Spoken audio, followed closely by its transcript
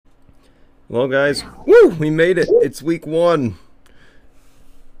Well, guys, woo, we made it. It's week 1.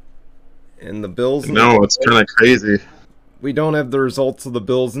 And the Bills... No, it's kind of crazy. We don't have the results of the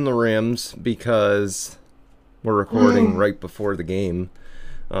Bills and the Rams because we're recording right before the game.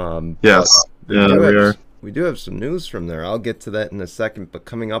 Yes. Yeah, we are. We do have some news from there. I'll get to that in a second. But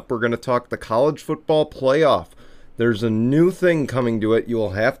coming up, we're going to talk the college football playoff. There's a new thing coming to it. You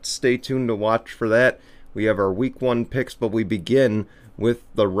will have to stay tuned to watch for that. We have our week 1 picks, but we begin with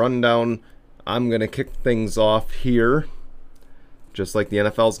the rundown. I'm going to kick things off here, just like the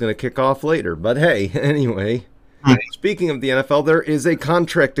NFL is going to kick off later. But hey, anyway, speaking of the NFL, there is a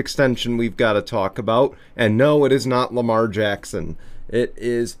contract extension we've got to talk about. And no, it is not Lamar Jackson. It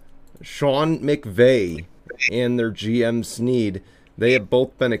is Sean McVay and their GM Snead. They have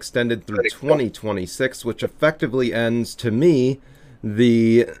both been extended through 2026, which effectively ends, to me,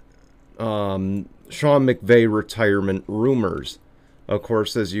 the Sean McVay retirement rumors. Of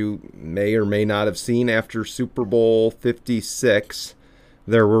course, as you may or may not have seen, after Super Bowl 56,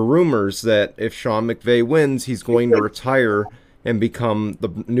 there were rumors that if Sean McVay wins, he's going to retire and become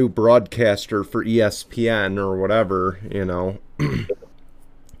the new broadcaster for ESPN or whatever, you know.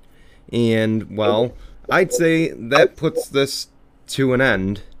 And, well, I'd say that puts this to an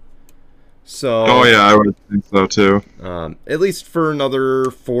end. So, oh, yeah, I would think so, too. At least for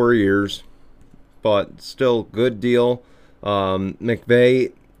another 4 years. But still, good deal.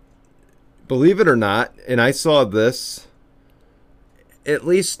 McVay, believe it or not, and I saw this, at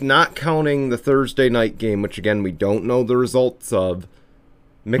least not counting the Thursday night game, which again we don't know the results of,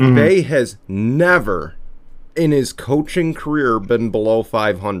 McVay has never in his coaching career been below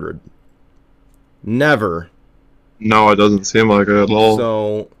 500. Never. No, it doesn't seem like it at all.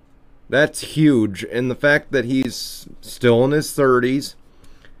 So that's huge, and the fact that he's still in his 30s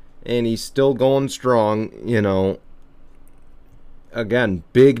and he's still going strong, you know, again,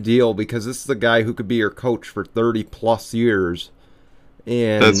 big deal, because this is a guy who could be your coach for 30 plus years.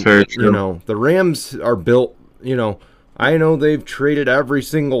 And that's very true. You know, the Rams are built, you know, I know they've traded every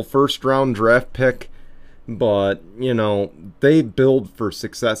single first round draft pick, but, you know, they build for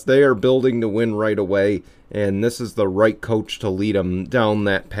success. They are building to win right away, and this is the right coach to lead them down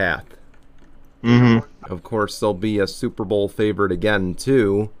that path. Of course, they'll be a Super Bowl favorite again,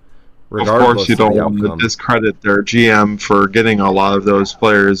 too. Of course, you don't want to discredit their GM for getting a lot of those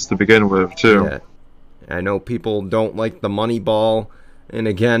players to begin with, too. Yeah. I know people don't like the money ball, and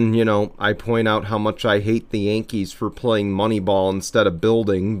again, you know, I point out how much I hate the Yankees for playing money ball instead of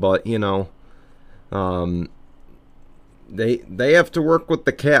building, but, you know, they have to work with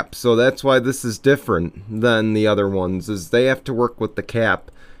the cap, so that's why this is different than the other ones, is they have to work with the cap,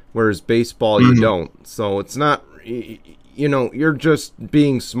 whereas baseball you don't. So it's not... You know, you're just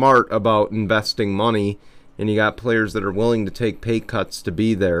being smart about investing money, and you got players that are willing to take pay cuts to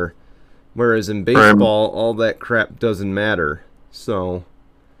be there. Whereas in baseball, all that crap doesn't matter. So,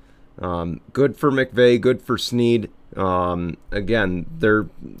 good for McVay, good for Snead. Again, they're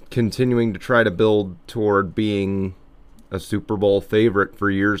continuing to try to build toward being a Super Bowl favorite for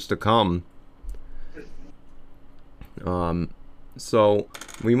years to come. So,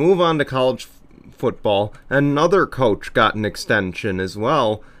 we move on to college football. Another coach got an extension as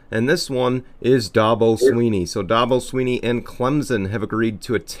well, and this one is Dabo Swinney. So Dabo Swinney and Clemson have agreed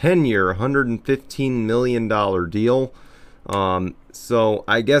to a 10-year, $115 million deal. So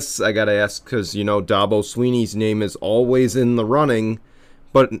I guess I gotta ask, because, you know, Dabo Swinney's name is always in the running,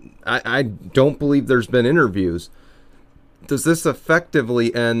 but I don't believe there's been interviews. Does this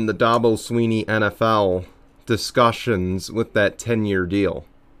effectively end the Dabo Swinney NFL discussions with that 10-year deal?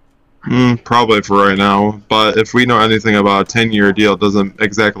 Probably for right now, but if we know anything about a 10-year deal, it doesn't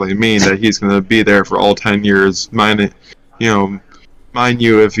exactly mean that he's going to be there for all 10 years. Mind you,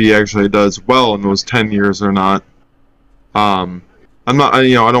 if he actually does well in those 10 years or not. I'm not,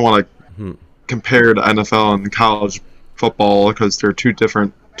 you know, I don't want to compare the NFL and college football because they're two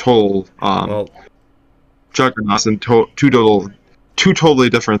different total juggernauts and two totally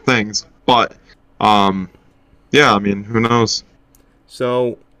different things. But yeah, I mean, who knows?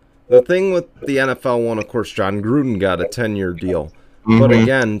 So. The thing with the NFL one, of course, John Gruden got a 10-year deal. But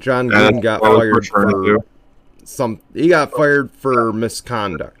again, John Gruden got fired for he got fired for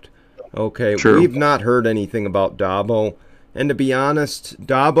misconduct. Okay, we've not heard anything about Dabo. And to be honest,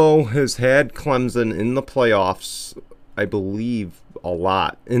 Dabo has had Clemson in the playoffs, I believe, a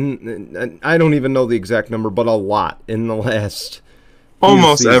lot. And I don't even know the exact number, but a lot in the last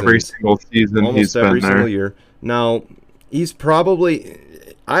almost every single season he's been there. Almost every single year. Now, he's probably...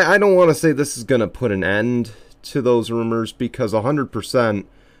 I don't want to say this is going to put an end to those rumors, because 100%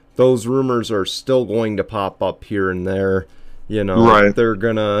 those rumors are still going to pop up here and there. You know, they're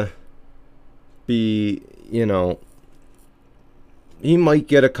going to be, he might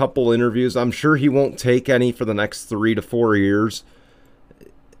get a couple interviews. I'm sure he won't take any for the next 3 to 4 years.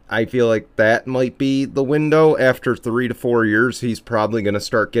 I feel like that might be the window. After 3 to 4 years, he's probably going to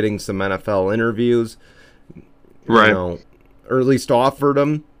start getting some NFL interviews. Right. Or at least offered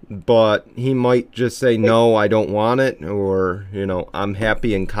them. But he might just say, no, I don't want it. Or, I'm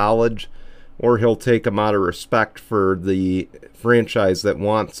happy in college. Or he'll take him out of respect for the franchise that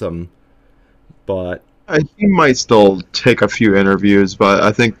wants him. But he might still take a few interviews, but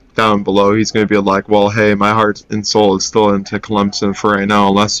I think down below he's going to be like, well, hey, my heart and soul is still into Clemson for right now,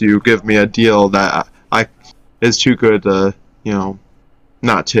 unless you give me a deal that is too good to,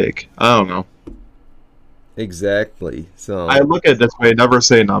 not take. I don't know. Exactly. So I look at it this way: never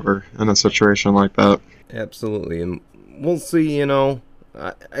say never in a situation like that. Absolutely, and we'll see.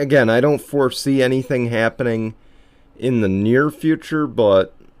 Again, I don't foresee anything happening in the near future,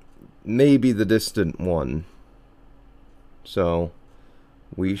 but maybe the distant one. So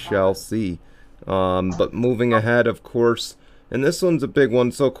we shall see. But moving ahead, of course, and this one's a big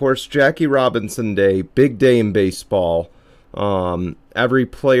one. So, of course, Jackie Robinson Day, big day in baseball. Every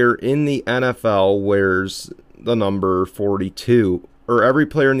player in the NFL wears the number 42, or every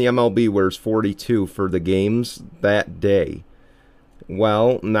player in the MLB wears 42 for the games that day.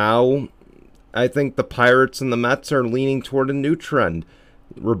 Well, now I think the Pirates and the Mets are leaning toward a new trend.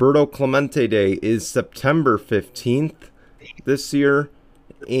 Roberto Clemente Day is September 15th this year,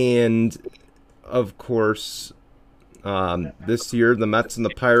 and of course, this year the Mets and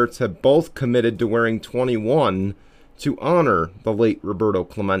the Pirates have both committed to wearing 21 to honor the late Roberto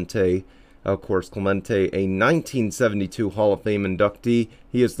Clemente. Of course, Clemente, a 1972 Hall of Fame inductee.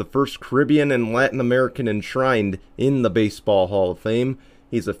 He is the first Caribbean and Latin American enshrined in the Baseball Hall of Fame.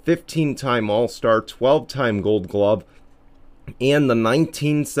 He's a 15-time All-Star, 12-time Gold Glove, and the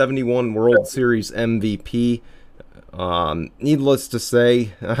 1971 World Series MVP. Needless to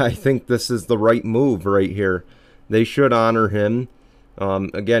say, I think this is the right move right here. They should honor him.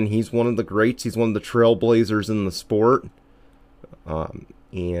 Again, he's one of the greats. He's one of the trailblazers in the sport.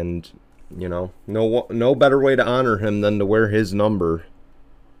 And, no better way to honor him than to wear his number.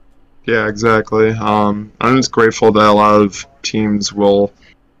 Yeah, exactly. I'm just grateful that a lot of teams will,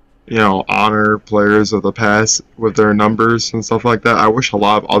 honor players of the past with their numbers and stuff like that. I wish a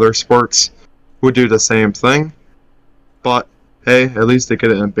lot of other sports would do the same thing. But, hey, at least they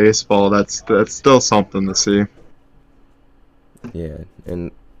get it in baseball. That's still something to see. Yeah, and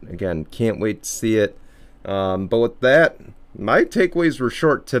again, can't wait to see it. But with that, my takeaways were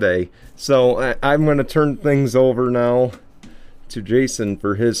short today. So I'm going to turn things over now to Jason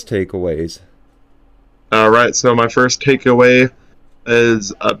for his takeaways. All right, so my first takeaway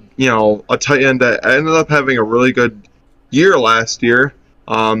is, a tight end that ended up having a really good year last year.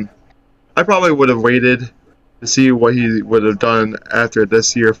 I probably would have waited to see what he would have done after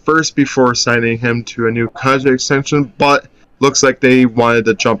this year first before signing him to a new contract extension, but looks like they wanted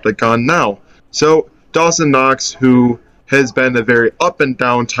to jump the gun now. So Dawson Knox, who has been a very up and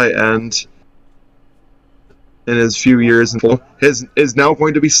down tight end in his few years, is now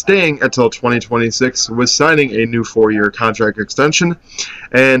going to be staying until 2026 with signing a new 4-year contract extension.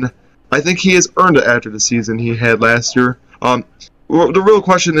 And I think he has earned it after the season he had last year. The real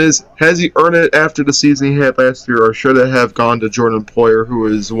question is, has he earned it after the season he had last year, or should it have gone to Jordan Poyer, who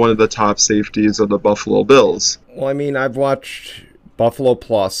is one of the top safeties of the Buffalo Bills? Well, I mean, I've watched Buffalo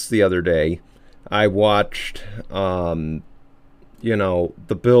Plus the other day. I watched, the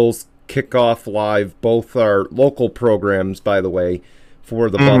Bills Kickoff Live. Both are local programs, by the way, for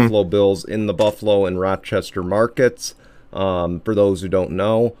the Buffalo Bills in the Buffalo and Rochester markets. For those who don't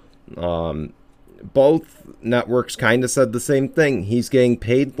know, both networks kind of said the same thing. He's getting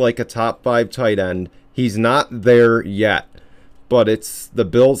paid like a top 5 tight end. He's not there yet, but it's the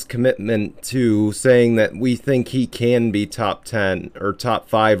Bills' commitment to saying that we think he can be top 10 or top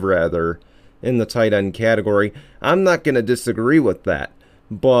 5 rather in the tight end category. I'm not going to disagree with that,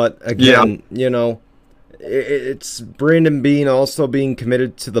 but again, it's Brandon Beane also being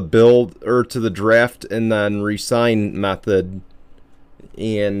committed to the build or to the draft and then resign method.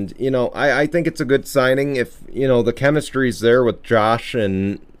 And, I think it's a good signing if, the chemistry's there with Josh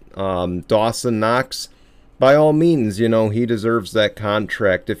and Dawson Knox. By all means, he deserves that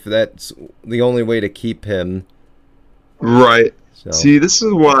contract if that's the only way to keep him. Right. So. See, this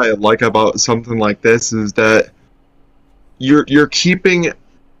is what I like about something like this is that you're keeping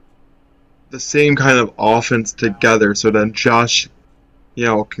the same kind of offense together so then Josh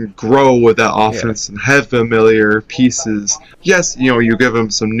can grow with that offense and have familiar pieces. Yes, you give him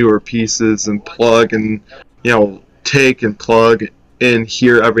some newer pieces and plug and, take and plug in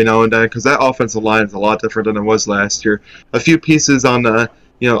here every now and then, because that offensive line is a lot different than it was last year. A few pieces on the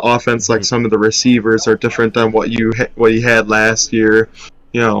offense, like some of the receivers, are different than what you had last year.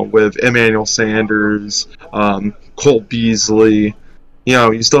 With Emmanuel Sanders, Cole Beasley.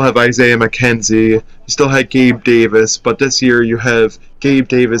 You still have Isaiah McKenzie. You still had Gabe Davis, but this year you have Gabe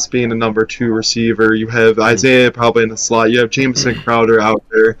Davis being the number 2 receiver. You have Isaiah probably in the slot. You have Jamison Crowder out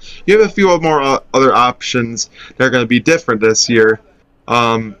there. You have a few more other options that are going to be different this year.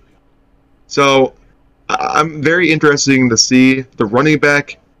 So I'm very interested to see the running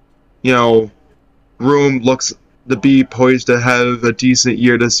back, room looks to be poised to have a decent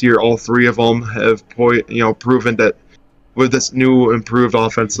year this year. All 3 of them have proven that with this new improved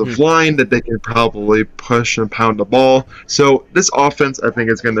offensive line that they can probably push and pound the ball. So this offense, I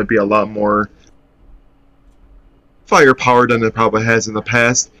think, is going to be a lot more firepower than it probably has in the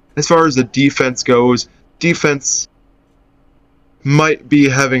past. As far as the defense goes, defense might be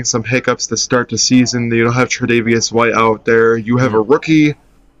having some hiccups to start the season. You don't have Tre'Davious White out there. You have a rookie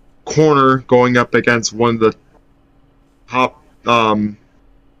corner going up against one of the top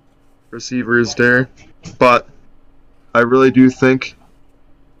receivers there. But I really do think...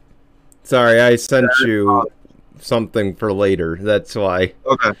 Sorry, I sent you something for later. That's why.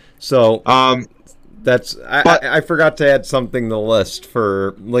 Okay. So, I forgot to add something to the list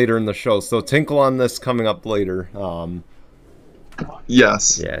for later in the show. So, tinkle on this coming up later.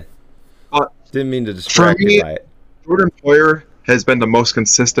 Yes. Yeah. Didn't mean to distract you by it. Jordan Poyer has been the most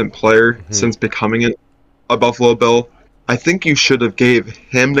consistent player since becoming a Buffalo Bill. I think you should have gave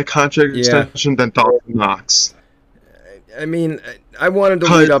him the contract extension than Dawson Knox. I mean, I wanted to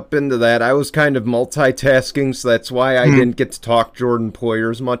lead up into that. I was kind of multitasking, so that's why I didn't get to talk Jordan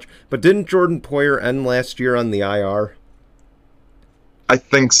Poyer as much. But didn't Jordan Poyer end last year on the IR? I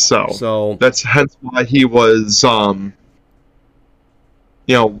think so. So that's hence why he was,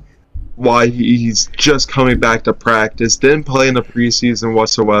 why he's just coming back to practice. Didn't play in the preseason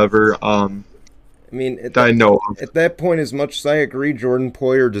whatsoever. I mean, at that point, as much as I agree Jordan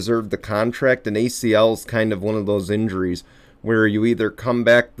Poyer deserved the contract, an ACL is kind of one of those injuries where you either come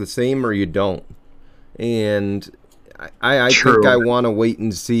back the same or you don't. And I think I want to wait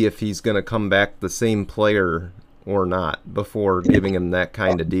and see if he's going to come back the same player or not before giving him that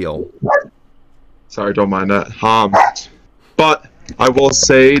kind of deal. Sorry, don't mind that. But I will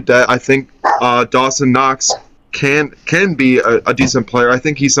say that I think Dawson Knox can be a decent player. I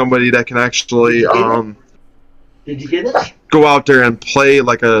think he's somebody that can actually Did you get it? Go out there and play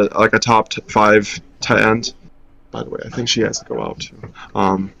like a top 5 tight end. By the way, I think she has to go out too.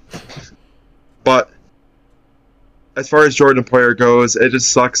 But as far as Jordan Poyer goes, it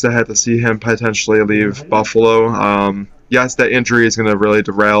just sucks to have to see him potentially leave Buffalo. Yes, that injury is going to really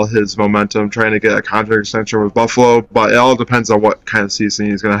derail his momentum trying to get a contract extension with Buffalo, but it all depends on what kind of season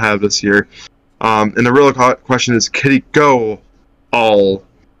he's going to have this year. And the real question is, can he go all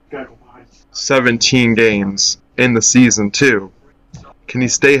 17 games in the season too? Can he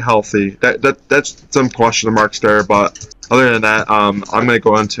stay healthy? That's some question marks there, but other than that, I'm going to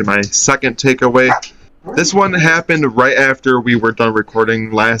go into my second takeaway. This one happened right after we were done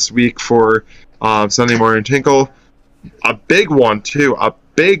recording last week for Sunday Morning Tinkle. A big one too, a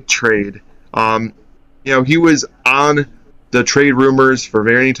big trade. He was on the trade rumors for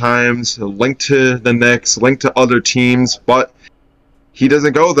many times, linked to the Knicks, linked to other teams, but he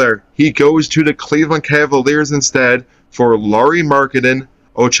doesn't go there. He goes to the Cleveland Cavaliers instead for Lauri Markkanen,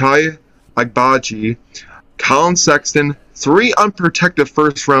 Ochai Agbaji, Colin Sexton, 3 unprotected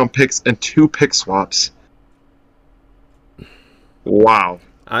first-round picks, and 2 pick swaps. Wow.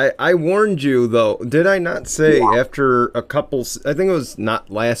 I warned you, though. Did I not say after a couple... I think it was not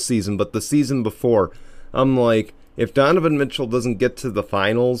last season, but the season before. I'm like, if Donovan Mitchell doesn't get to the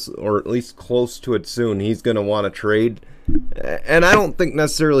finals, or at least close to it soon, he's going to want to trade. And I don't think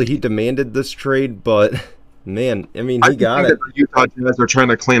necessarily he demanded this trade, but... Man, I mean, he got it. The Utah Jazz are trying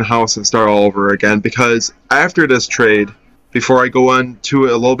to clean house and start all over again, because after this trade, before I go into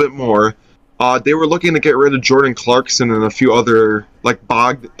it a little bit more, they were looking to get rid of Jordan Clarkson and a few other, like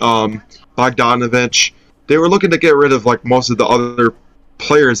Bogdanovich. They were looking to get rid of like most of the other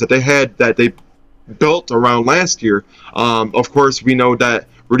players that they had that they built around last year. Of course, we know that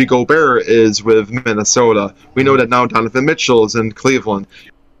Rudy Gobert is with Minnesota. We know that now Donovan Mitchell is in Cleveland.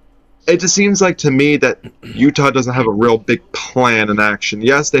 It just seems like to me that Utah doesn't have a real big plan in action.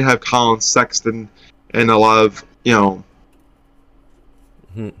 Yes, they have Colin Sexton and a lot of,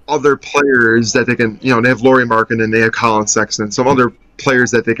 other players that they can, they have Lauri Markkanen and they have Colin Sexton, some other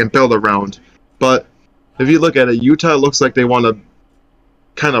players that they can build around. But if you look at it, Utah looks like they want to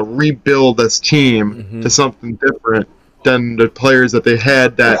kind of rebuild this team to something different. than the players that they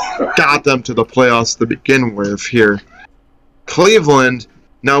had that got them to the playoffs to begin with here. Cleveland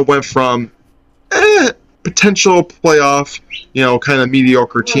now went from potential playoff, kind of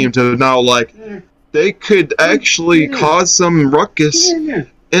mediocre team to now like they could actually cause some ruckus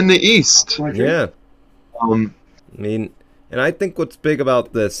in the East. Yeah. I mean, and I think what's big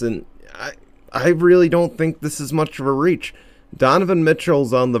about this, and I really don't think this is much of a reach. Donovan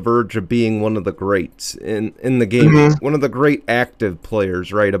Mitchell's on the verge of being one of the greats in the game, one of the great active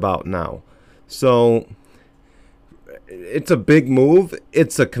players right about now. So it's a big move.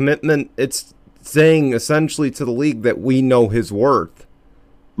 It's a commitment. It's saying essentially to the league that we know his worth.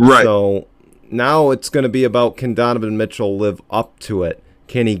 Right. So now it's going to be about, can Donovan Mitchell live up to it?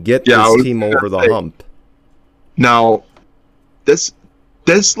 Can he get this team over the hump? Now, this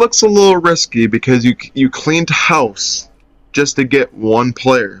looks a little risky because you cleaned house just to get one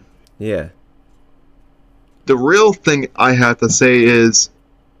player. Yeah. The real thing I have to say is,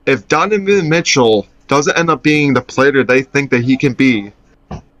 if Donovan Mitchell doesn't end up being the player they think that he can be,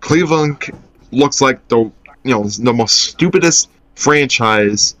 Cleveland looks like the most stupidest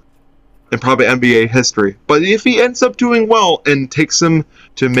franchise in probably NBA history. But if he ends up doing well and takes them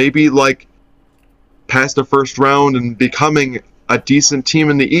to maybe like past the first round and becoming a decent team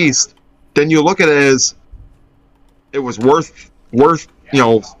in the East, then you look at it as it was worth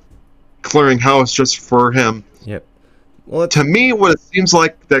clearing house just for him. Yep. Well, to me, what it seems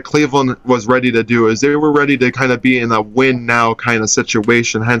like that Cleveland was ready to do is they were ready to kind of be in a win-now kind of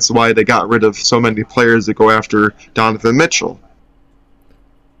situation, hence why they got rid of so many players to go after Donovan Mitchell.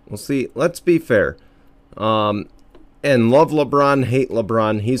 Well, see, let's be fair. And love LeBron, hate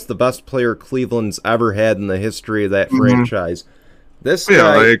LeBron. He's the best player Cleveland's ever had in the history of that franchise. This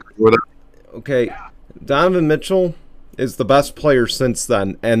guy, I agree with that. Okay, Donovan Mitchell is the best player since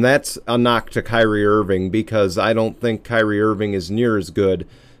then, and that's a knock to Kyrie Irving because I don't think Kyrie Irving is near as good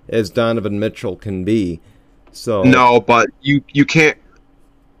as Donovan Mitchell can be. So no, but you can't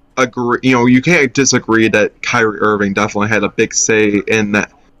agree. You can't disagree that Kyrie Irving definitely had a big say in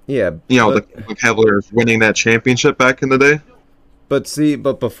that. Yeah, the Cavaliers winning that championship back in the day. But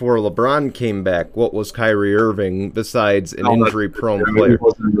before LeBron came back, what was Kyrie Irving besides an injury-prone player? He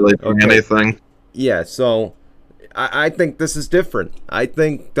wasn't really doing anything. Yeah, so I think this is different. I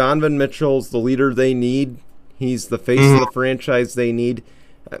think Donovan Mitchell's the leader they need. He's the face of the franchise they need.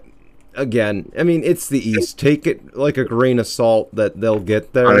 Again, I mean, it's the East. Take it like a grain of salt that they'll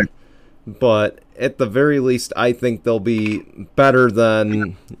get there. Right. But at the very least, I think they'll be better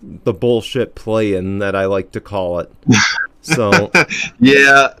than the bullshit play-in that I like to call it. So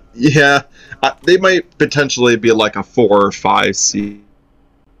yeah. They might potentially be like a 4 or 5 seed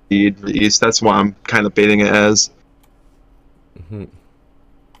in the East. That's why I'm kind of baiting it as.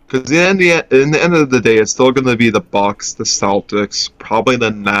 Because in the end of the day, it's still going to be the Bucks, the Celtics, probably the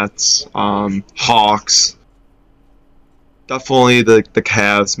Nets, Hawks. Definitely the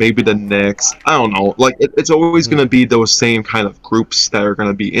Cavs, maybe the Knicks. I don't know. Like it's always going to be those same kind of groups that are going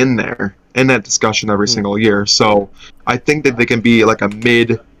to be in there in that discussion every single year. So I think that they can be like a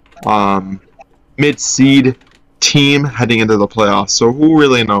mid-seed team heading into the playoffs. So who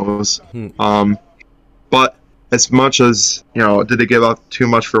really knows? But as much as did they give up too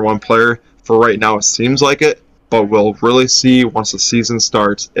much for one player? For right now, it seems like it. But we'll really see once the season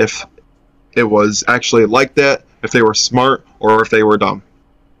starts if it was actually like that, if they were smart, or if they were dumb.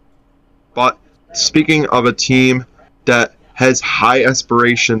 But speaking of a team that has high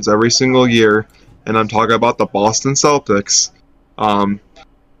aspirations every single year, and I'm talking about the Boston Celtics,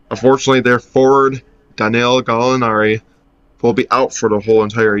 unfortunately their forward, Danilo Gallinari, will be out for the whole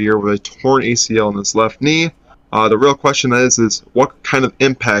entire year with a torn ACL in his left knee. The real question is what kind of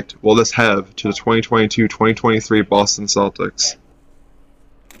impact will this have to the 2022-2023 Boston Celtics?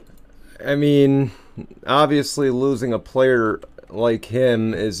 I mean, obviously losing a player like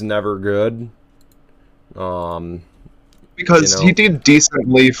him is never good. Because he did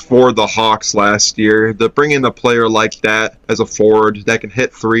decently for the Hawks last year. To bring in a player like that as a forward that can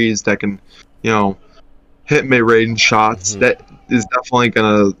hit threes, that can, hit mid-range shots, that is definitely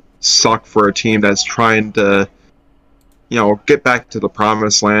going to suck for a team that's trying to, get back to the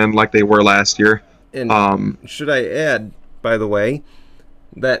promised land like they were last year. And should I add, by the way,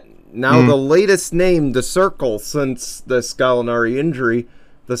 that now the latest name to circle since this Gallinari injury,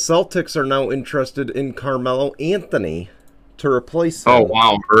 the Celtics are now interested in Carmelo Anthony to replace him. Oh,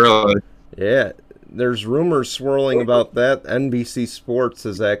 wow, really? Yeah, there's rumors swirling about that. NBC Sports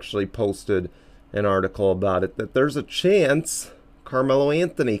has actually posted an article about it, that there's a chance Carmelo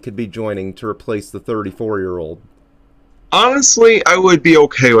Anthony could be joining to replace the 34-year-old. Honestly, I would be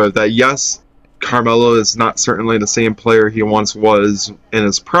okay with that. Yes, Carmelo is not certainly the same player he once was in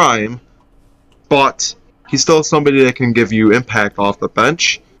his prime, but he's still somebody that can give you impact off the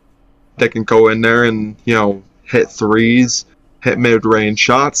bench, that can go in there and, hit threes, hit mid-range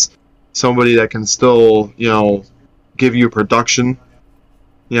shots, somebody that can still, give you production,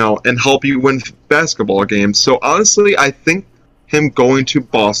 and help you win basketball games. So honestly, I think him going to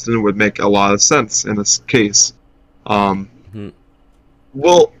Boston would make a lot of sense in this case.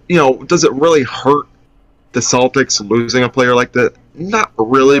 Well, does it really hurt the Celtics losing a player like that? Not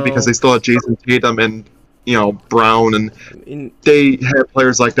really, because they still have Jason Tatum and Brown, and they had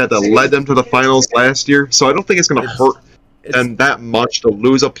players like that led them to the finals last year. So I don't think it's going to hurt them that much to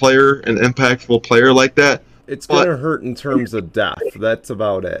lose a player, an impactful player like that. It's going to hurt in terms of depth. That's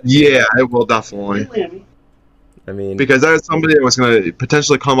about it. Yeah, it will definitely. I mean, because that is somebody that was going to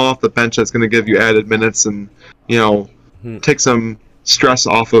potentially come off the bench that's going to give you added minutes and take some stress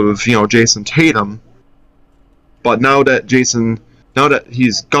off of Jason Tatum. But now that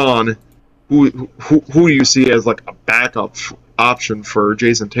he's gone, who do you see as like a backup option for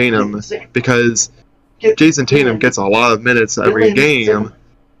Jason Tatum? Because Jason Tatum gets a lot of minutes every game,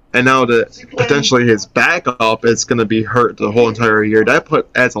 and now that potentially his backup is going to be hurt the whole entire year, that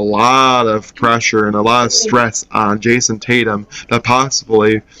adds a lot of pressure and a lot of stress on Jason Tatum to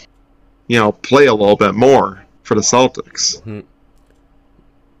possibly play a little bit more for the Celtics.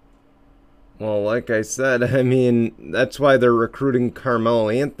 Well, like I said, I mean, that's why they're recruiting Carmelo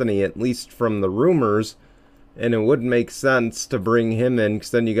Anthony, at least from the rumors, and it would make sense to bring him in,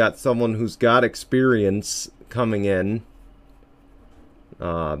 because then you got someone who's got experience coming in.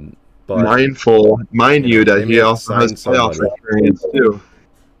 But mind you that he also has playoff experience too.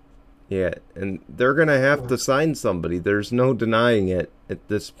 Yeah, and they're going to have to sign somebody. There's no denying it at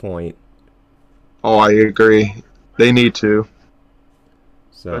this point. Oh, I agree. They need to.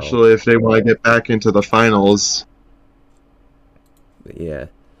 Especially if they want to get back into the finals. Yeah.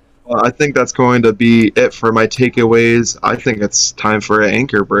 Well, I think that's going to be it for my takeaways. I think it's time for an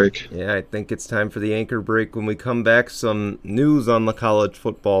anchor break. Yeah, I think it's time for the anchor break. When we come back, some news on the college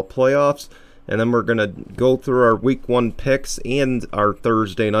football playoffs, and then we're going to go through our Week 1 picks and our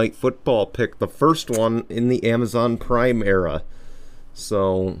Thursday night football pick, the first one in the Amazon Prime era.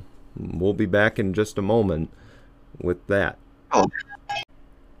 So we'll be back in just a moment with that. Oh.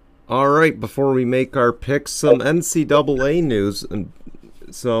 All right, before we make our picks, some NCAA news.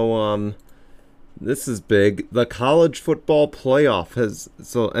 So, this is big. The college football playoff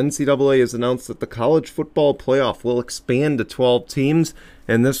NCAA has announced that the college football playoff will expand to 12 teams,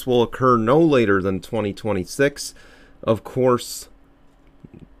 and this will occur no later than 2026. Of course,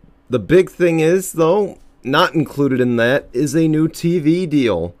 the big thing is, though, not included in that is a new TV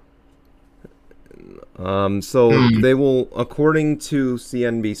deal. They will, according to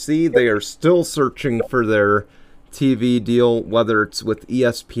CNBC, they are still searching for their TV deal, whether it's with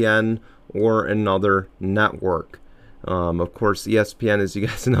ESPN or another network. Of course, ESPN, as you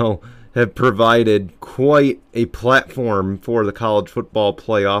guys know, have provided quite a platform for the college football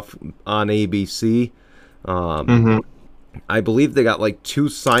playoff on ABC. I believe they got like 2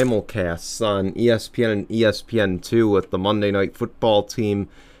 simulcasts on ESPN and ESPN2 with the Monday Night Football team,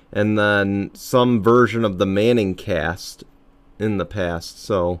 and then some version of the Manning cast in the past.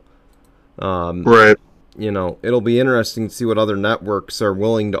 So, right. It'll be interesting to see what other networks are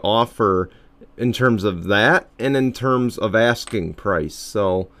willing to offer in terms of that and in terms of asking price.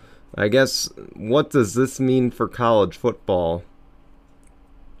 So, I guess, what does this mean for college football?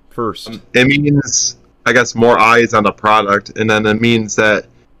 First, it means, I guess, more eyes on the product, and then it means that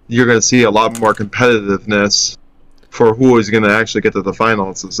you're going to see a lot more competitiveness for who is going to actually get to the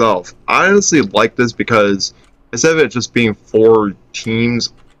finals itself. I honestly like this because instead of it just being 4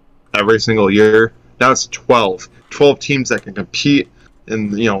 teams every single year, now it's 12 teams that can compete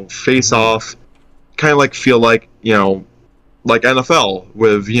and face off, kind of like feel like like NFL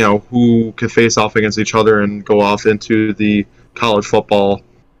with who can face off against each other and go off into the college football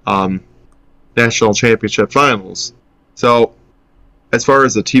national championship finals. So as far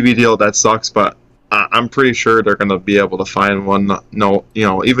as the TV deal, that sucks, but I'm pretty sure they're going to be able to find one. No,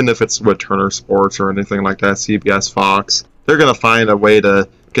 even if it's with Turner Sports or anything like that, CBS, Fox, they're going to find a way to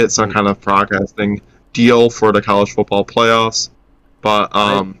get some kind of broadcasting deal for the college football playoffs. But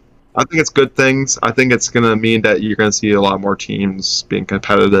I think it's good things. I think it's going to mean that you're going to see a lot more teams being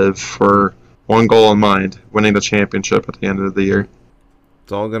competitive for one goal in mind, winning the championship at the end of the year.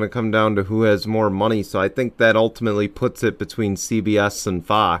 It's all going to come down to who has more money, so I think that ultimately puts it between CBS and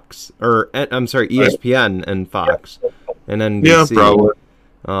Fox, ESPN and Fox, and NBC. Yeah,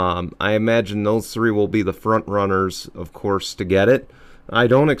 probably. I imagine those 3 will be the front runners, of course, to get it. I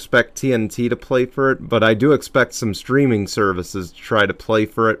don't expect TNT to play for it, but I do expect some streaming services to try to play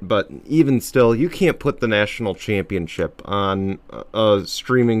for it. But even still, you can't put the national championship on a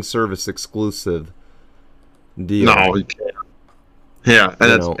streaming service exclusive deal. No, you can't. Yeah,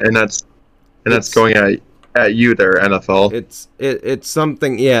 and that's going at you there, NFL. It's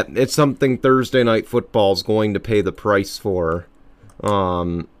something. Yeah, it's something Thursday Night Football is going to pay the price for.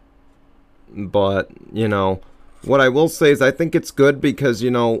 But what I will say is I think it's good because,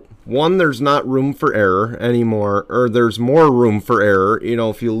 one, there's not room for error anymore, or there's more room for error,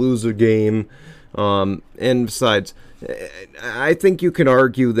 if you lose a game. And besides, I think you can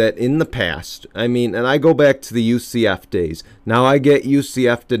argue that in the past, and I go back to the UCF days. Now, I get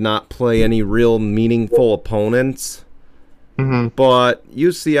UCF did not play any real meaningful opponents, but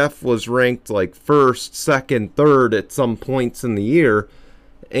UCF was ranked like first, second, third at some points in the year,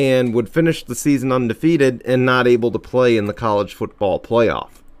 and would finish the season undefeated and not able to play in the college football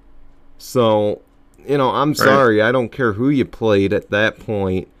playoff. So, I'm sorry. I don't care who you played at that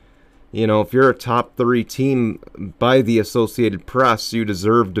point. If you're a top 3 team by the Associated Press, you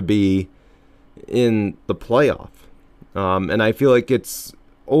deserve to be in the playoff. And I feel like it's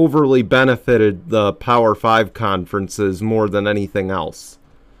overly benefited the Power 5 conferences more than anything else.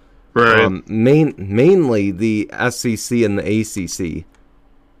 Right. Mainly the SEC and the ACC.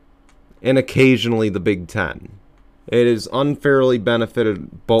 And occasionally the Big Ten. It has unfairly benefited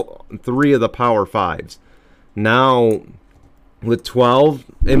 3 of the Power 5s. Now, with 12,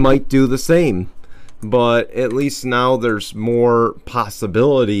 it might do the same. But at least now there's more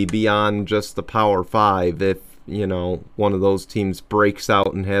possibility beyond just the Power 5 if, one of those teams breaks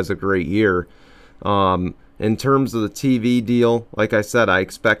out and has a great year. In terms of the TV deal, like I said, I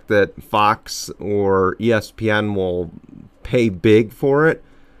expect that Fox or ESPN will pay big for it.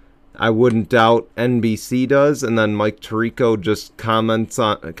 I wouldn't doubt NBC does, and then Mike Tirico just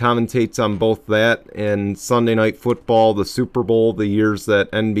commentates on both that and Sunday Night Football, the Super Bowl, the years that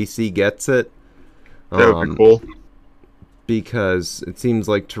NBC gets it. That would be cool. Because it seems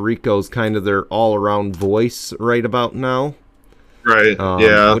like Tirico's kind of their all-around voice right about now. Right,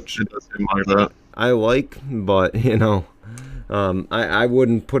 yeah, which it does seem like that. I like, but, I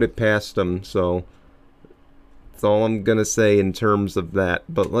wouldn't put it past them, so that's all I'm going to say in terms of that.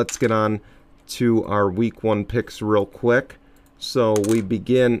 But let's get on to our Week 1 picks real quick. So we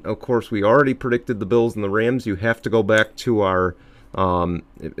begin, of course, we already predicted the Bills and the Rams. You have to go back to our,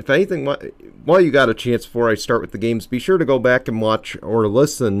 if anything, while you got a chance before I start with the games, be sure to go back and watch or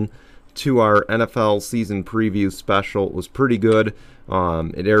listen to our NFL season preview special. It was pretty good.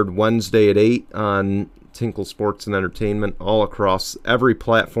 It aired Wednesday at 8 on Tinkle Sports and Entertainment, all across every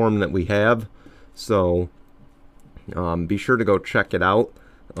platform that we have. So be sure to go check it out.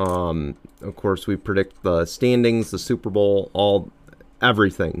 Of course, we predict the standings, the Super Bowl,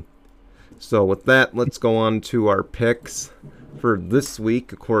 everything. So with that, let's go on to our picks for this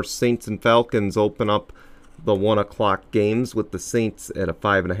week. Of course, Saints and Falcons open up the 1 o'clock games with the Saints at a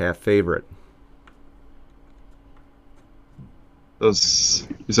 5.5 favorite. You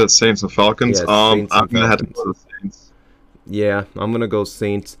said Saints and Falcons? Yeah, Saints I'm going to have to go to the Saints. Yeah, I'm going to go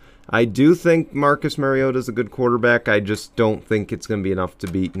Saints. I do think Marcus Mariota is a good quarterback. I just don't think it's going to be enough to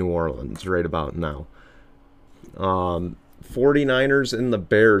beat New Orleans right about now. 49ers and the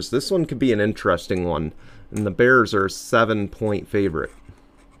Bears. This one could be an interesting one. And the Bears are a 7-point favorite.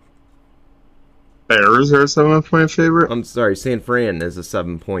 Bears are a 7-point favorite? I'm sorry, San Fran is a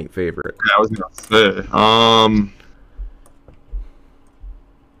 7-point favorite. Yeah, I was going to say.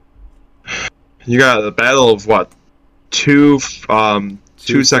 You got a battle of what? Two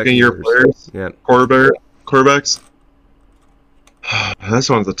second-year players? Yeah. Quarterbacks? This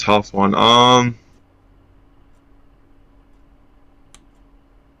one's a tough one. I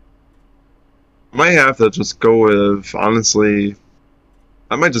might have to just go with, honestly,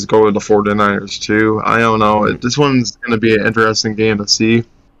 I might just go with the 49ers too. I don't know. This one's going to be an interesting game to see.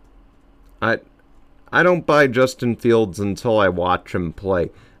 I don't buy Justin Fields until I watch him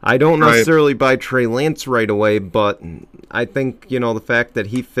play. I don't necessarily buy Trey Lance right away, but I think, the fact that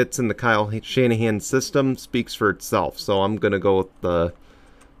he fits in the Kyle Shanahan system speaks for itself. So I'm going to go with the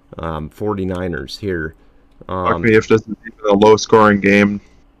 49ers here. Fuck me if this is even a low-scoring game.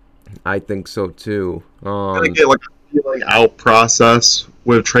 I think so, too. I get like a feeling out process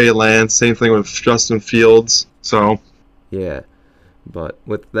with Trey Lance. Same thing with Justin Fields. So yeah. But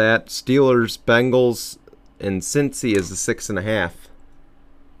with that, Steelers, Bengals, and Cincy is a 6.5.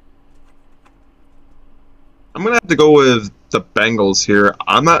 I'm gonna have to go with the Bengals here.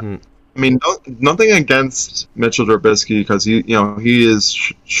 I'm not. I mean, nothing against Mitchell Trubisky because he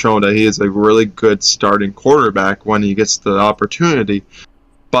is shown that he is a really good starting quarterback when he gets the opportunity.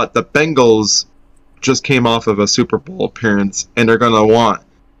 But the Bengals just came off of a Super Bowl appearance, and they're gonna want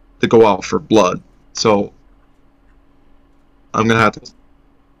to go out for blood. So I'm gonna have to.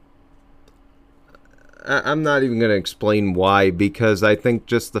 I'm not even gonna explain why, because I think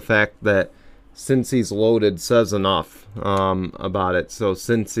just the fact that Cincy's loaded says enough about it. So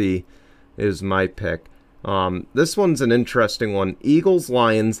Cincy is my pick. This one's an interesting one.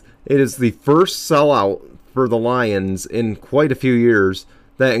 Eagles-Lions. It is the first sellout for the Lions in quite a few years.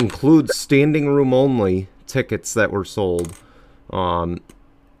 That includes standing room only tickets that were sold.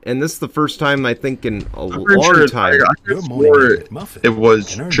 And this is the first time, I think, in a long time. It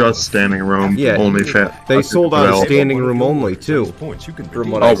was just standing room only. They sold out of standing room only, too, from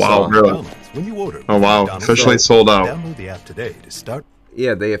what I saw. Oh, wow, really? Oh, wow. Officially sold out.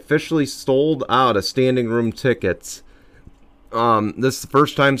 Yeah, they officially sold out of standing room tickets. This is the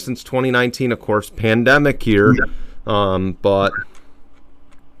first time since 2019, of course, pandemic year. But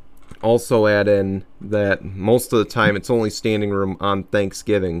also add in that most of the time it's only standing room on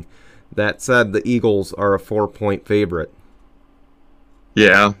Thanksgiving. That said, the Eagles are a 4-point favorite.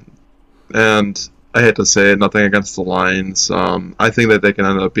 Yeah, and I hate to say it, nothing against the Lions. I think that they can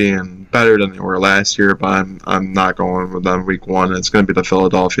end up being better than they were last year, but I'm not going with them week one. It's going to be the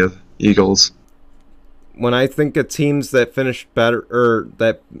Philadelphia Eagles. When I think of teams that finished better or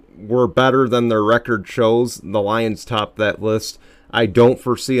that were better than their record shows, the Lions top that list. I don't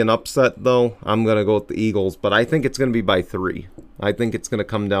foresee an upset, though. I'm going to go with the Eagles, but I think it's going to be by 3. I think it's going to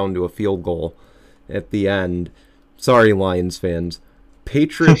come down to a field goal at the end. Sorry, Lions fans.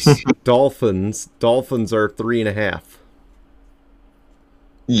 Patriots, Dolphins. Dolphins are 3.5.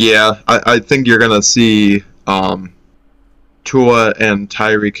 Yeah, I think you're going to see Tua and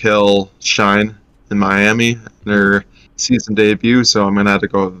Tyreek Hill shine in Miami in their season debut, so I'm going to have to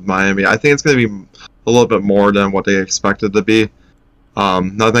go with Miami. I think it's going to be a little bit more than what they expected to be.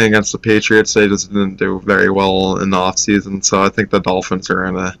 Nothing against the Patriots. They just didn't do very well in the offseason, so I think the Dolphins are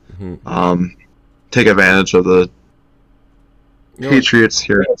going to take advantage of the Patriots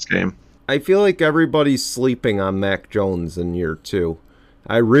here in this game. I feel like everybody's sleeping on Mac Jones in year 2.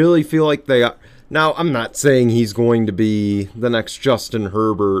 I really feel like they are. Now, I'm not saying he's going to be the next Justin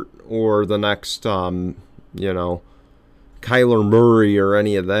Herbert or the next, Kyler Murray or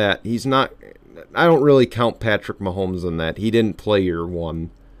any of that. He's not. I don't really count Patrick Mahomes in that. He didn't play year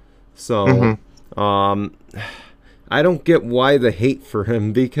 1. So, I don't get why the hate for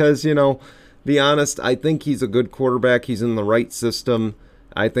him because, be honest, I think he's a good quarterback. He's in the right system.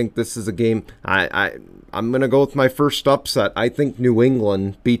 I think this is a game. I'm going to go with my first upset. I think New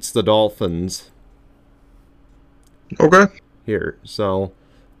England beats the Dolphins. Okay. Here. So,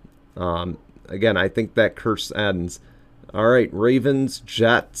 again, I think that curse ends. All right, Ravens,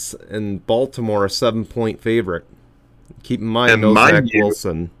 Jets, and Baltimore, a 7-point favorite. Keep in mind, no Zach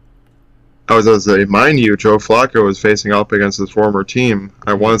Wilson. I was going to say, mind you, Joe Flacco is facing up against his former team.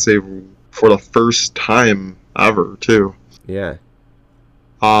 I want to say for the first time ever, too. Yeah.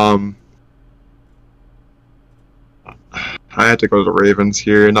 I had to go to the Ravens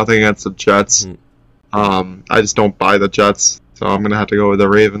here. Nothing against the Jets. I just don't buy the Jets, so I'm going to have to go with the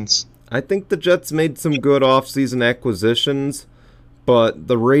Ravens. I think the Jets made some good offseason acquisitions, but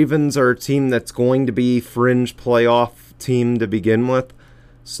the Ravens are a team that's going to be fringe playoff team to begin with.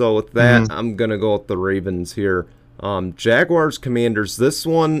 So with that, I'm going to go with the Ravens here. Jaguars, Commanders. This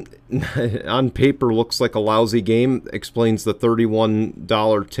one on paper looks like a lousy game. Explains the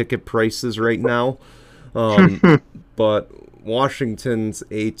 $31 ticket prices right now. But Washington's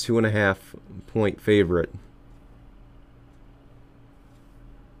a 2.5-point favorite.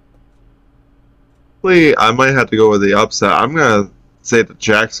 I might have to go with the upset. I'm going to say the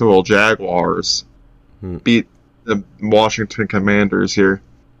Jacksonville Jaguars beat the Washington Commanders here.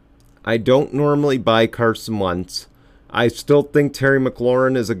 I don't normally buy Carson Wentz. I still think Terry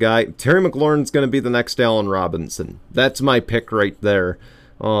McLaurin is a guy. Terry McLaurin's going to be the next Allen Robinson. That's my pick right there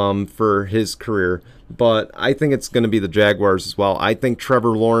for his career. But I think it's going to be the Jaguars as well. I think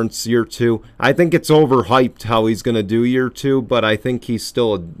Trevor Lawrence year 2. I think it's overhyped how he's going to do year 2, but I think he's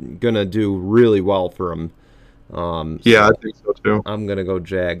still going to do really well for him. I think so too. I'm going to go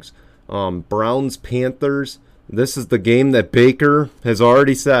Jags. Browns, Panthers. This is the game that Baker has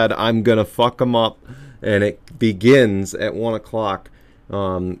already said, I'm going to fuck them up. And it begins at 1 o'clock.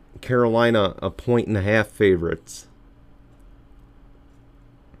 Carolina, 1.5 favorites.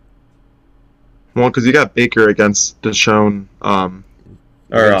 Well, because you got Baker against Deshaun,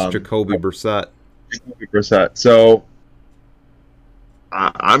 Jacoby Brissett. Jacoby Brissett. So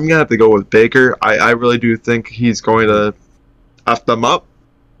I'm gonna have to go with Baker. I really do think he's going to F them up.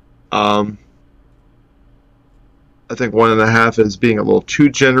 I think 1.5 is being a little too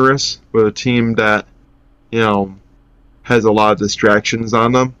generous with a team that, has a lot of distractions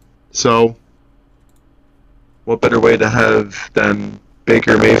on them. So, what better way to have than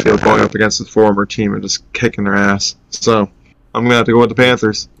Baker Mayfield going up against the former team and just kicking their ass? So, I'm gonna have to go with the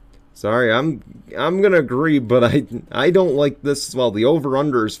Panthers. Sorry, I'm gonna agree, but I don't like this as well. The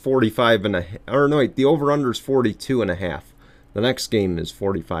over/under is 45 and a, or no, wait, the over/under is 42.5. The next game is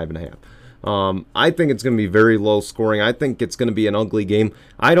 45.5. I think it's going to be very low scoring. I think it's going to be an ugly game.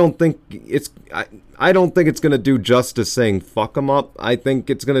 I don't think it's going to do justice saying fuck them up. I think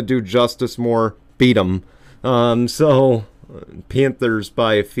it's going to do justice more beat them. So Panthers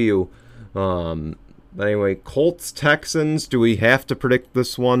by a few. But anyway, Colts Texans. Do we have to predict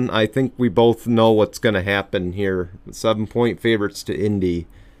this one? I think we both know what's going to happen here. 7-point favorites to Indy.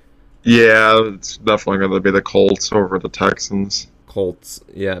 Yeah, it's definitely going to be the Colts over the Texans. Colts,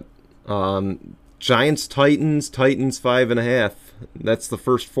 yeah. Giants Titans 5.5. That's the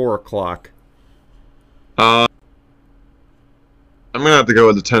first 4 o'clock. I'm gonna have to go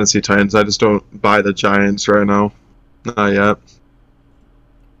with the Tennessee Titans. I just don't buy the Giants right now. Not yet.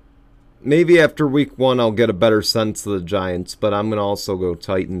 Maybe after week 1 I'll get a better sense of the Giants, but I'm gonna also go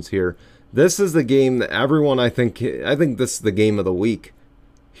Titans here. This is the game that everyone I think this is the game of the week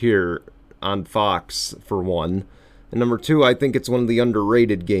here on Fox for one. And number 2, I think it's one of the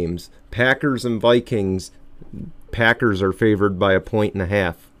underrated games. Packers and Vikings. Packers are favored by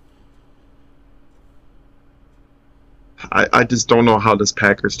 1.5. I just don't know how this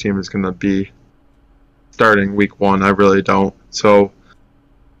Packers team is going to be starting week 1. I really don't. So,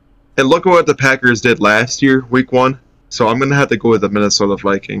 and look at what the Packers did last year, week 1. So I'm going to have to go with the Minnesota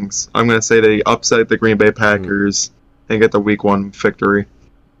Vikings. I'm going to say they upset the Green Bay Packers and get the week 1 victory.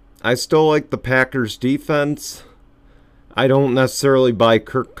 I still like the Packers defense. I don't necessarily buy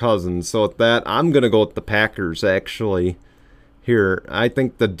Kirk Cousins, so with that, I'm going to go with the Packers, actually, here. I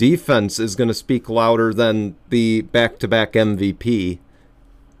think the defense is going to speak louder than the back-to-back MVP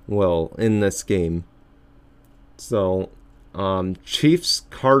will in this game. So,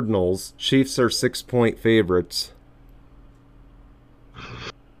 Chiefs-Cardinals. Chiefs are 6-point favorites.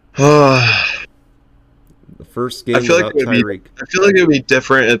 The first game without Tyreek. I feel like it would be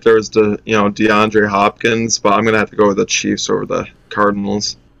different if there was DeAndre Hopkins, but I'm gonna have to go with the Chiefs over the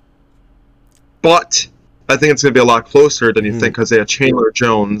Cardinals. But I think it's gonna be a lot closer than you think because they have Chandler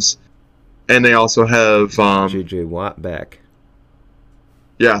Jones, and they also have J.J. Watt back.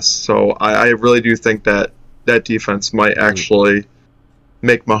 Yes, so I really do think that defense might actually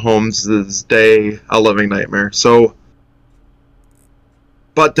make Mahomes' day a living nightmare. So.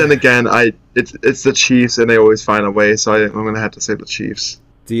 But then again, it's the Chiefs, and they always find a way, so I'm going to have to say the Chiefs.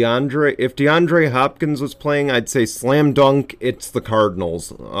 If DeAndre Hopkins was playing, I'd say slam dunk, it's the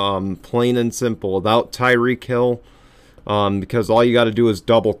Cardinals. Plain and simple. Without Tyreek Hill, because all you got to do is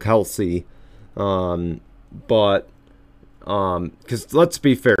double Kelsey. Because let's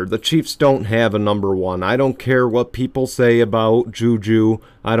be fair, the Chiefs don't have a number 1. I don't care what people say about Juju.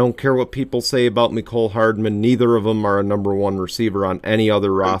 I don't care what people say about Mecole Hardman. Neither of them are a number 1 receiver on any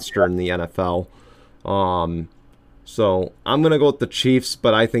other roster in the NFL. So I'm going to go with the Chiefs,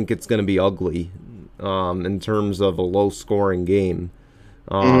 but I think it's going to be ugly in terms of a low-scoring game.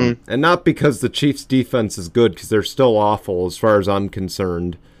 And not because the Chiefs' defense is good, because they're still awful as far as I'm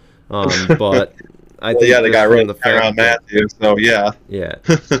concerned. But... I think they got rid of Tyrann Mathieu, so yeah. Yeah.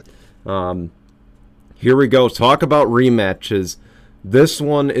 Here we go. Talk about rematches. This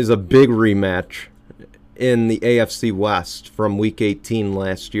one is a big rematch in the AFC West from Week 18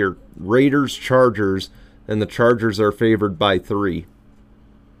 last year. Raiders, Chargers, and the Chargers are favored by 3.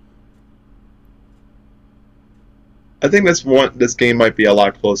 I think this game might be a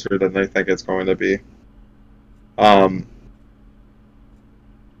lot closer than I think it's going to be.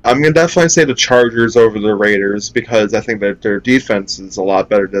 I'm going to definitely say the Chargers over the Raiders because I think that their defense is a lot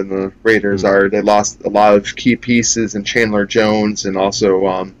better than the Raiders are. They lost a lot of key pieces in Chandler Jones and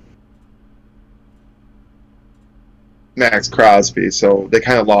also Max Crosby, so they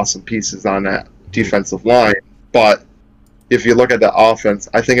kind of lost some pieces on that defensive line. But if you look at the offense,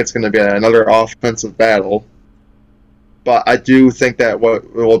 I think it's going to be another offensive battle. But I do think that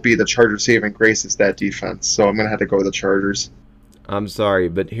what will be the Chargers' saving grace is that defense, so I'm going to have to go with the Chargers. I'm sorry,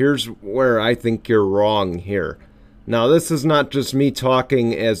 but here's where I think you're wrong here. Now, this is not just me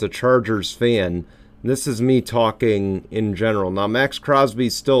talking as a Chargers fan. This is me talking in general. Now, Max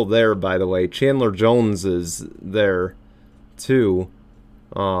Crosby's still there, by the way. Chandler Jones is there, too.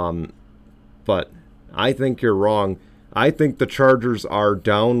 But I think you're wrong. I think the Chargers are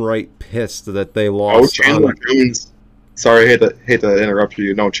downright pissed that they Oh, lost. Chandler Jones. Sorry, hate to interrupt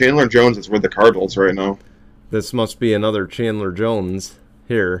you. No, Chandler Jones is with the Cardinals right now. This must be another Chandler Jones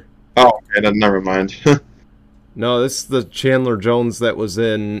here. Oh, okay, then never mind. No, this is the Chandler Jones that was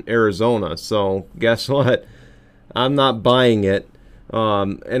in Arizona. So guess what? I'm not buying it.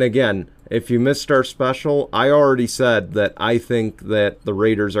 And again, if you missed our special, I already said that I think that the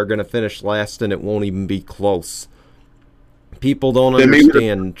Raiders are going to finish last and it won't even be close. People don't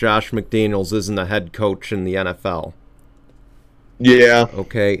understand Josh McDaniels isn't a head coach in the NFL. Yeah.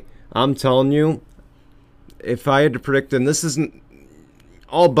 Okay, I'm telling you, if I had to predict, and this isn't,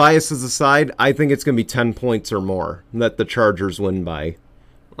 all biases aside, I think it's going to be 10 points or more that the Chargers win by.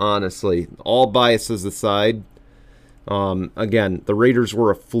 Honestly, all biases aside. Again, the Raiders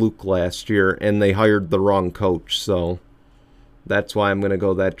were a fluke last year, and they hired the wrong coach, so that's why I'm going to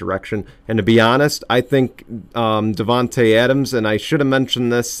go that direction. And to be honest, I think Davante Adams, and I should have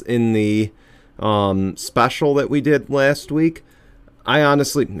mentioned this in the special that we did last week, I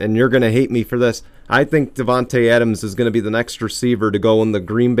honestly, and you're going to hate me for this, I think Davante Adams is going to be the next receiver to go in the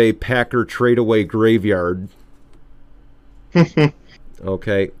Green Bay Packer trade-away graveyard.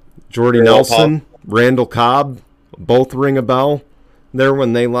 Okay. Jordy Nelson, Randall Cobb, both ring a bell there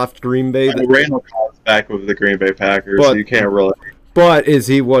when they left Green Bay. Randall Cobb's back with the Green Bay Packers, so you can't really... But is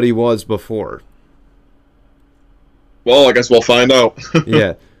he what he was before? Well, I guess we'll find out.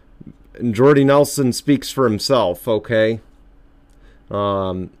 Yeah. And Jordy Nelson speaks for himself, okay?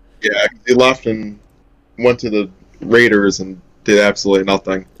 Yeah, he left and went to the Raiders and did absolutely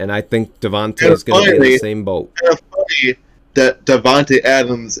nothing. And I think Davante is going to be in the same boat. It's funny that Davante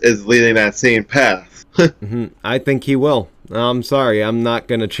Adams is leading that same path. I think he will. I'm sorry. I'm not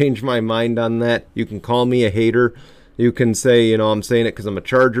going to change my mind on that. You can call me a hater. You can say, I'm saying it because I'm a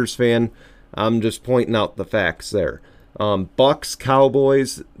Chargers fan. I'm just pointing out the facts there. Bucks,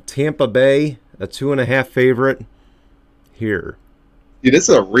 Cowboys, Tampa Bay, a 2.5 favorite here. See, this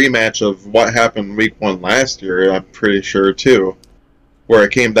is a rematch of what happened week 1 last year, I'm pretty sure, too, where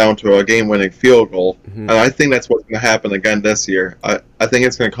it came down to a game-winning field goal. And I think that's what's going to happen again this year. I think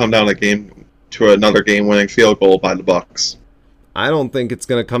it's going to come down to another game-winning field goal by the Bucks. I don't think it's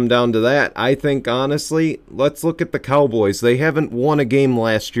going to come down to that. I think, honestly, let's look at the Cowboys. They haven't won a game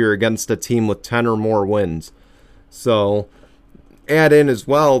last year against a team with 10 or more wins. So add in as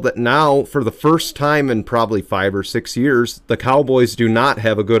well that now, for the first time in probably 5 or 6 years, the Cowboys do not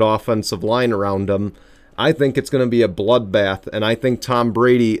have a good offensive line around them. I think it's going to be a bloodbath, and I think Tom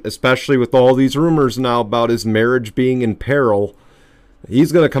Brady, especially with all these rumors now about his marriage being in peril,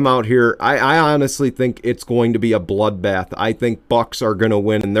 he's going to come out here. I honestly think it's going to be a bloodbath. I think Bucks are going to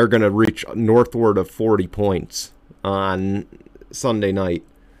win, and they're going to reach northward of 40 points on Sunday night.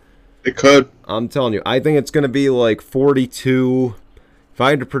 It could. I'm telling you, I think it's going to be like 42. If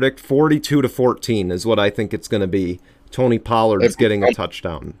I had to predict, 42-14 is what I think it's going to be. Tony Pollard's getting a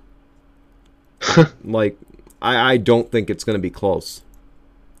touchdown. I don't think it's going to be close.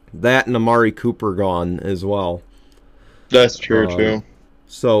 That and Amari Cooper gone as well. That's true, too.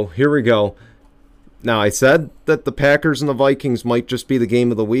 So here we go. Now, I said that the Packers and the Vikings might just be the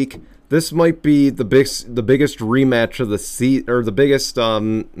game of the week. This might be the biggest rematch of the or the biggest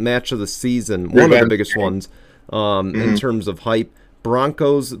match of the season. One of the biggest ones in terms of hype.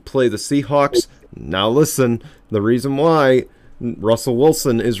 Broncos play the Seahawks. Now listen, the reason why Russell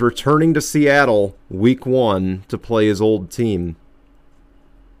Wilson is returning to Seattle week 1 to play his old team.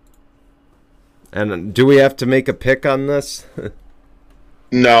 And do we have to make a pick on this?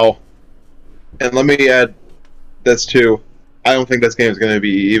 No. And let me add this too. I don't think this game is going to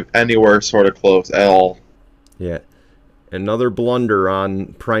be anywhere sort of close at all. Yeah. Another blunder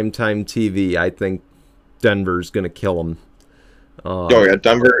on primetime TV. I think Denver's going to kill him.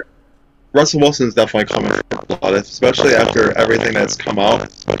 Denver. Russell Wilson's definitely coming for blood, especially after everything that's come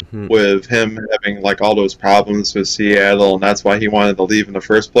out with him having all those problems with Seattle, and that's why he wanted to leave in the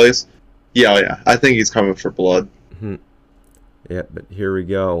first place. Yeah. I think he's coming for blood. Yeah, but here we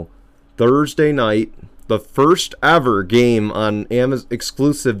go. Thursday night, the first ever game on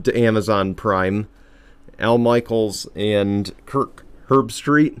exclusive to Amazon Prime. Al Michaels and Kirk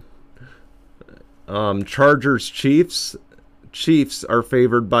Herbstreit. Chargers Chiefs. Chiefs are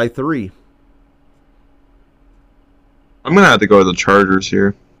favored by 3. I'm going to have to go with the Chargers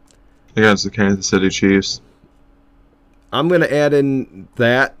here against the Kansas City Chiefs. I'm going to add in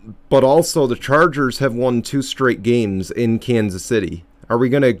that, but also the Chargers have won 2 straight games in Kansas City. Are we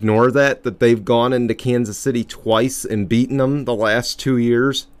going to ignore that they've gone into Kansas City twice and beaten them the last 2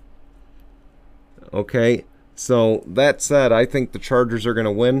 years? Okay, so that said, I think the Chargers are going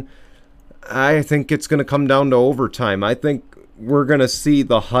to win. I think it's going to come down to overtime. I think we're going to see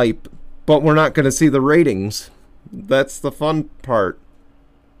the hype, but we're not going to see the ratings. That's the fun part.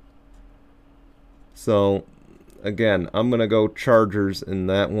 So, again, I'm going to go Chargers in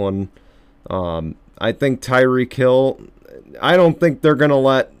that one. I think Tyreek Hill, I don't think they're going to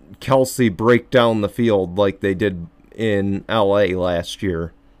let Kelsey break down the field like they did in LA last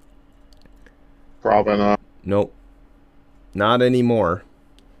year. Probably not. Nope. Not anymore.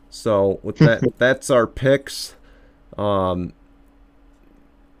 So, with that, that's our picks. That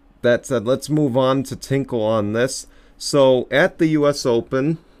said, let's move on to Tinkle on this. So, at the U.S.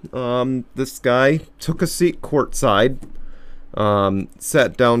 Open, this guy took a seat courtside,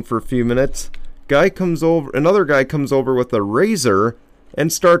 sat down for a few minutes. Another guy comes over with a razor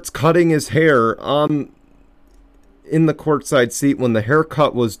and starts cutting his hair in the courtside seat. When the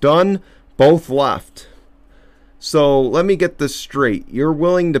haircut was done, both left. So let me get this straight. You're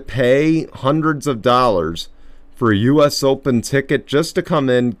willing to pay hundreds of dollars for a U.S. Open ticket just to come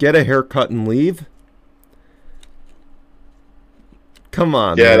in, get a haircut, and leave? Come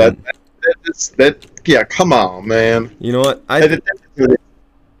on, Yeah, man. yeah, come on, man. You know what?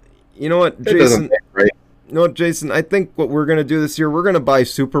 You know what, That doesn't Jason? make right. You know what, Jason? I think what we're gonna do this year, we're gonna buy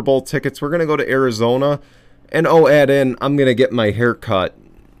Super Bowl tickets. We're gonna go to Arizona, and add in, I'm gonna get my hair cut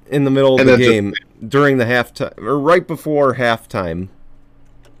in the middle of the game during the halftime or right before halftime,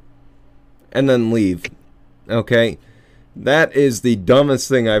 and then leave. Okay, that is the dumbest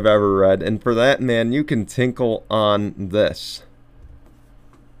thing I've ever read, and for that, man, you can tinkle on this.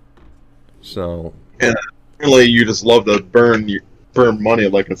 So, And apparently you just love to burn money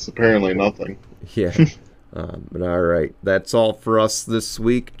like it's apparently nothing. yeah. But all right, that's all for us this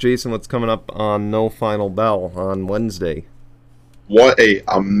week. Jason, what's coming up on No Final Bell on Wednesday? What a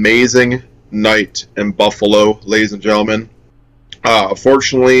amazing night in Buffalo, ladies and gentlemen.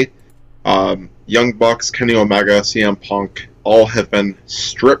 Fortunately, Young Bucks, Kenny Omega, CM Punk all have been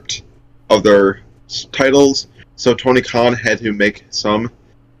stripped of their titles, so Tony Khan had to make some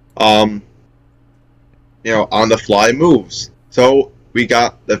on the fly moves. So we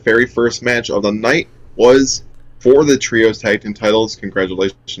got the very first match of the night was for the Trios Tag Team titles.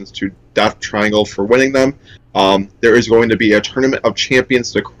 Congratulations to Death Triangle for winning them. There is going to be a tournament of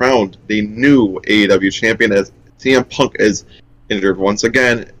champions to crown the new AEW champion, as CM Punk is injured once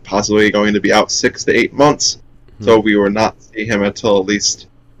again, possibly going to be out 6 to 8 months. So we will not see him until at least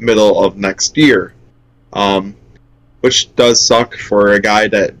middle of next year. Which does suck for a guy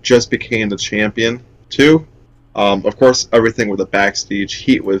that just became the champion too. Of course, everything with the backstage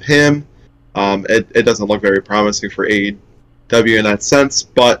heat with him, it doesn't look very promising for AEW in that sense,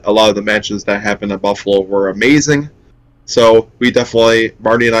 but a lot of the matches that happened at Buffalo were amazing. So we definitely,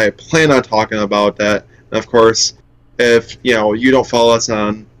 Marty and I plan on talking about that. And of course, if you don't follow us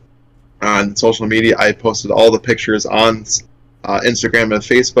on social media, I posted all the pictures on Instagram and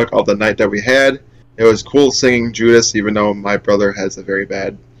Facebook of the night that we had. It was cool singing Judas, even though my brother has a very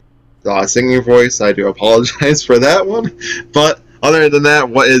bad singing voice. I do apologize for that one. But other than that,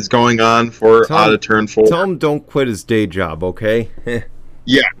 what is going on for Out of Turn 4? Tell him don't quit his day job, okay?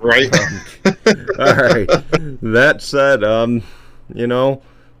 Yeah, right. All right. That said,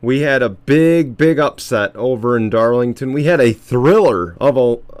 we had a big upset over in Darlington. We had a thriller of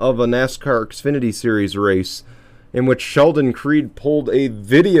a NASCAR Xfinity Series race in which Sheldon Creed pulled a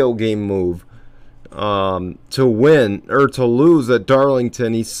video game move to win or to lose at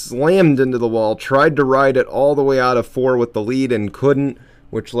Darlington. He slammed into the wall, tried to ride it all the way out of 4 with the lead and couldn't,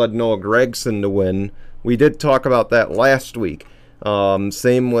 which led Noah Gragson to win. We did talk about that last week.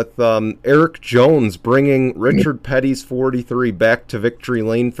 Same with Eric Jones bringing Richard Petty's 43 back to victory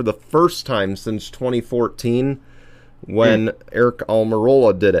lane for the first time since 2014 when Eric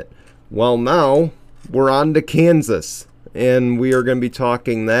Almirola did it. Well, now we're on to Kansas, and we are going to be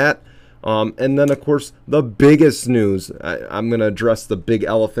talking that. And then, of course, the biggest news. I'm going to address the big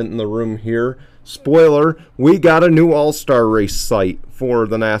elephant in the room here. Spoiler, we got a new all-star race site for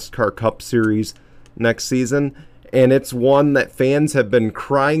the NASCAR Cup Series next season. And it's one that fans have been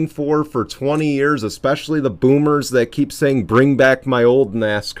crying for 20 years, especially the boomers that keep saying, bring back my old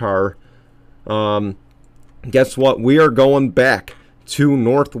NASCAR. Guess what? We are going back to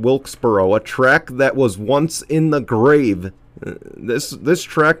North Wilkesboro, a track that was once in the grave. This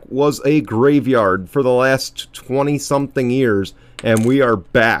track was a graveyard for the last 20-something years, and we are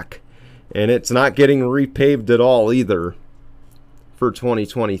back. And it's not getting repaved at all either for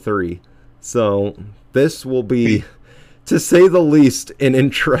 2023. So this will be, to say the least, an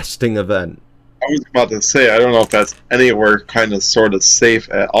interesting event. I was about to say, I don't know if that's anywhere kind of sort of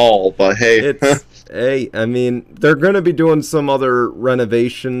safe at all, but hey. Hey, I mean, they're going to be doing some other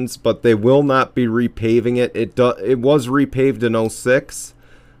renovations, but they will not be repaving it. It was repaved in '06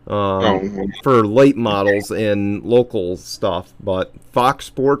 for late models and local stuff. But Fox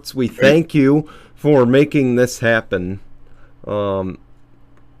Sports, we thank you for making this happen. So,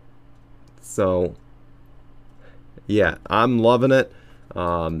 yeah, I'm loving it.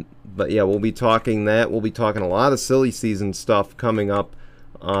 But yeah, we'll be talking that. We'll be talking a lot of silly season stuff coming up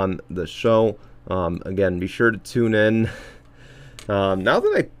on the show. Again, be sure to tune in. Now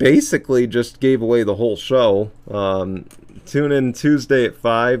that I basically just gave away the whole show, tune in Tuesday at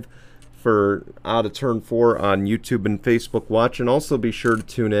 5 for Out of Turn 4 on YouTube and Facebook Watch. And also be sure to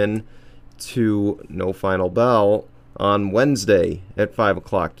tune in to No Final Bell on Wednesday at 5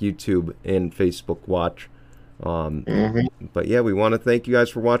 o'clock, YouTube and Facebook Watch. But yeah, we want to thank you guys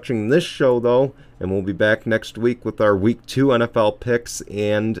for watching this show, though, and we'll be back next week with our Week 2 NFL picks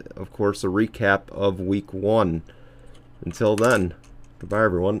and, of course, a recap of Week 1. Until then, goodbye,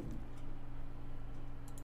 everyone.